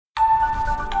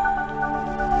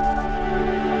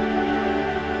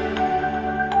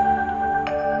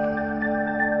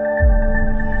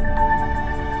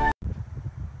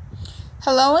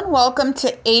Hello and welcome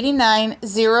to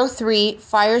 8903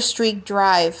 Firestreak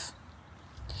Drive.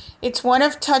 It's one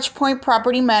of TouchPoint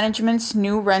Property Management's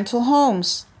new rental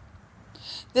homes.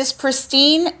 This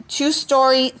pristine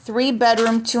 2-story,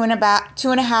 3-bedroom,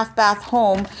 2.5 bath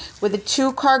home with a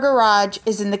 2-car garage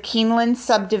is in the Keeneland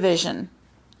Subdivision.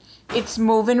 It's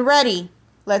move-in ready.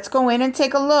 Let's go in and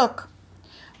take a look.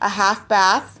 A half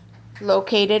bath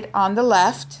located on the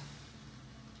left.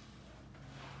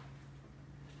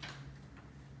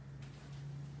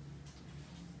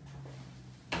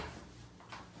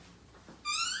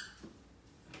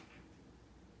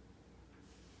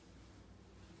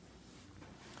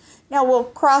 Now we'll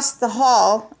cross the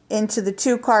hall into the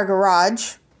 2-car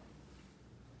garage.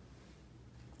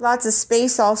 Lots of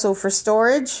space also for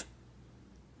storage.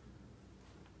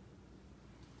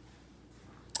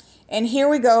 And here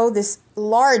we go, this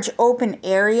large open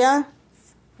area.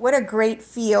 What a great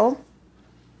feel.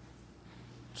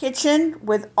 Kitchen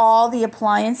with all the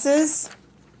appliances.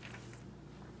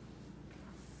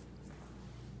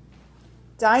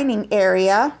 Dining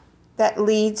area that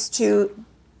leads to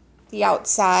the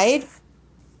outside.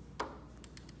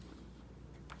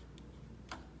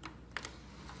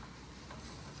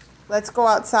 Let's go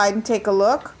outside and take a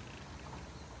look.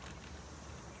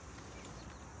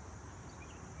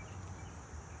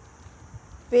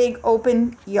 Big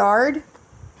open yard.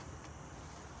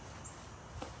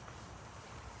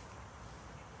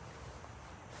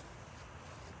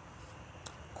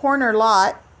 Corner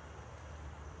lot.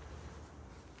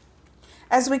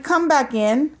 As we come back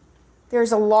in,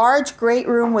 there's a large great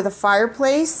room with a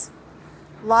fireplace,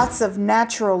 lots of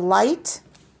natural light.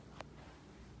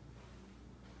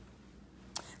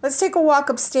 Let's take a walk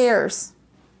upstairs.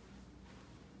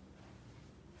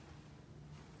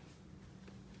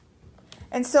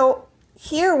 And so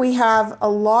here we have a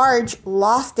large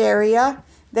loft area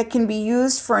that can be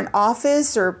used for an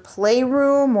office or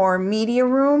playroom or media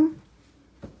room.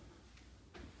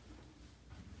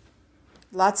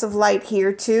 Lots of light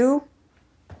here too.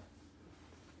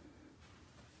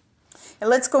 And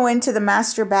let's go into the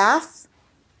master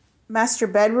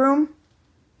bedroom.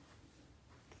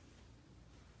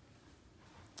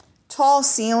 Tall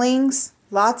ceilings,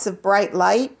 lots of bright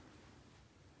light.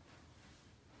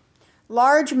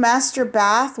 Large master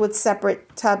bath with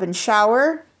separate tub and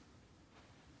shower.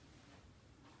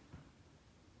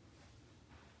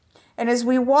 And as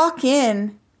we walk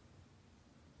in,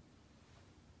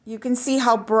 you can see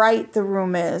how bright the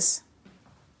room is.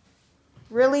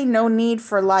 Really no need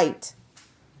for light.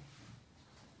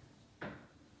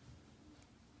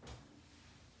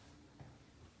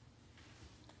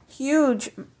 Huge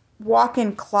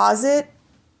walk-in closet.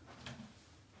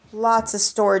 Lots of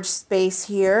storage space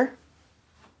here.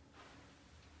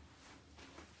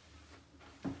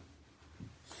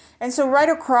 And so right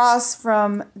across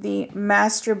from the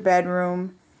master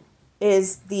bedroom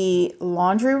is the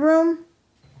laundry room.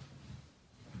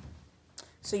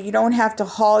 So you don't have to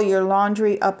haul your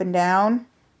laundry up and down.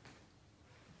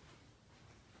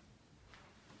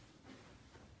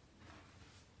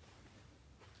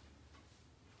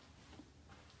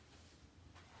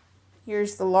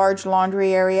 Here's the large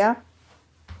laundry area.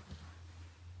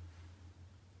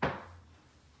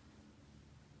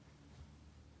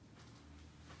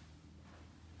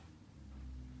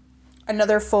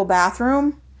 Another full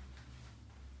bathroom.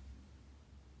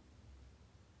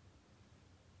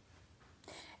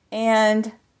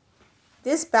 And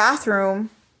this bathroom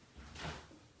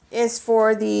is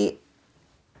for the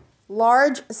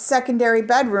large secondary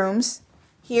bedrooms.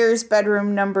 Here's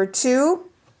bedroom number 2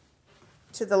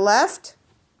 to the left.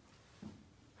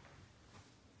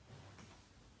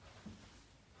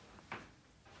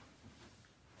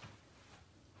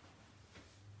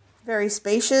 Very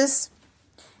spacious.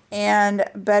 And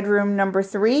bedroom number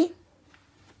 3.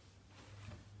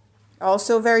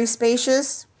 Also very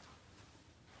spacious.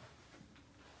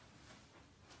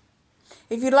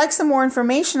 If you'd like some more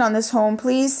information on this home,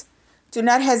 please do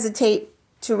not hesitate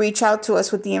to reach out to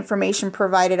us with the information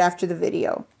provided after the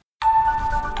video.